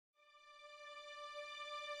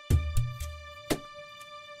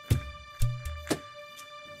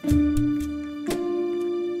Tell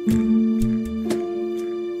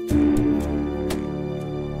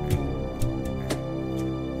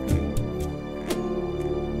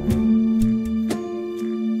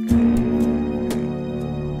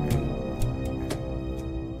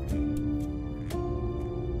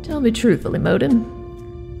me truthfully,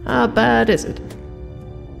 Modin. How bad is it?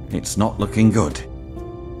 It's not looking good.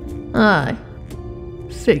 Aye.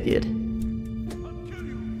 Figured.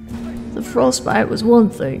 The frostbite was one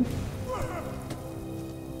thing.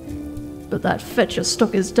 But that fetcher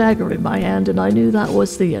stuck his dagger in my hand and I knew that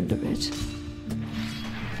was the end of it.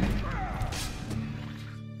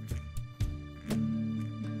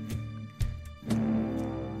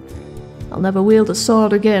 I'll never wield a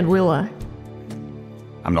sword again, will I?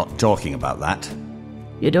 I'm not talking about that.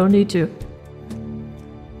 You don't need to.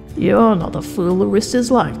 You're not the fool who risked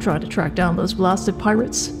his life trying to track down those blasted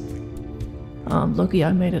pirates. I'm lucky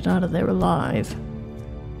I made it out of there alive.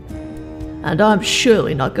 And I'm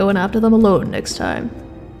surely not going after them alone next time.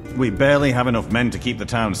 We barely have enough men to keep the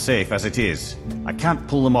town safe as it is. I can't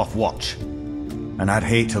pull them off watch. And I'd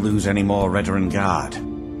hate to lose any more Redoran Guard.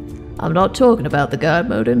 I'm not talking about the guard,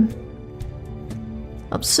 Modin.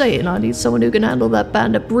 I'm saying I need someone who can handle that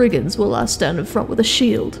band of brigands while I stand in front with a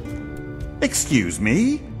shield. Excuse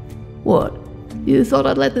me? What? You thought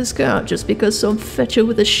I'd let this go out just because some fetcher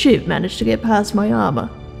with a shiv managed to get past my armor?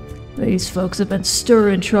 These folks have been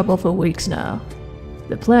stirring trouble for weeks now.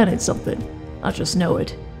 They're planning something. I just know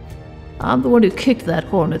it. I'm the one who kicked that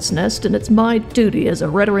hornet's nest, and it's my duty as a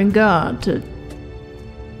Redoran Guard to...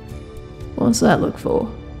 What's that look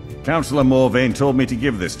for? Councillor Morvain told me to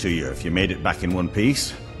give this to you if you made it back in one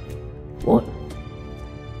piece. What?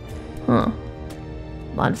 Huh.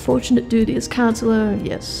 My unfortunate duty as councillor,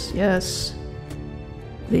 yes.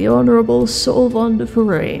 The Honourable Solvondur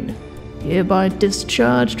Ferane, hereby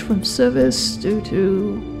discharged from service due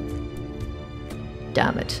to...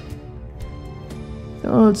 Damn it.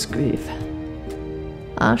 God's grief.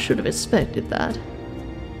 I should have expected that.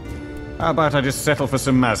 How about I just settle for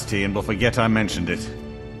some Maz tea and we'll forget I mentioned it?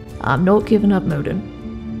 I'm not giving up,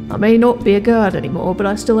 Modin. I may not be a guard anymore, but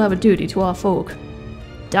I still have a duty to our folk.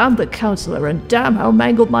 Damn the councillor, and damn how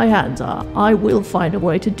mangled my hands are, I will find a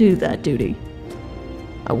way to do that duty.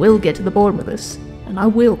 I will get to the bottom of this, and I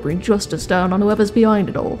will bring justice down on whoever's behind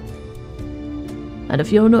it all. And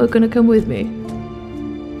if you're not gonna come with me,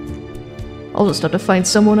 I'll just have to find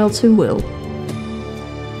someone else who will.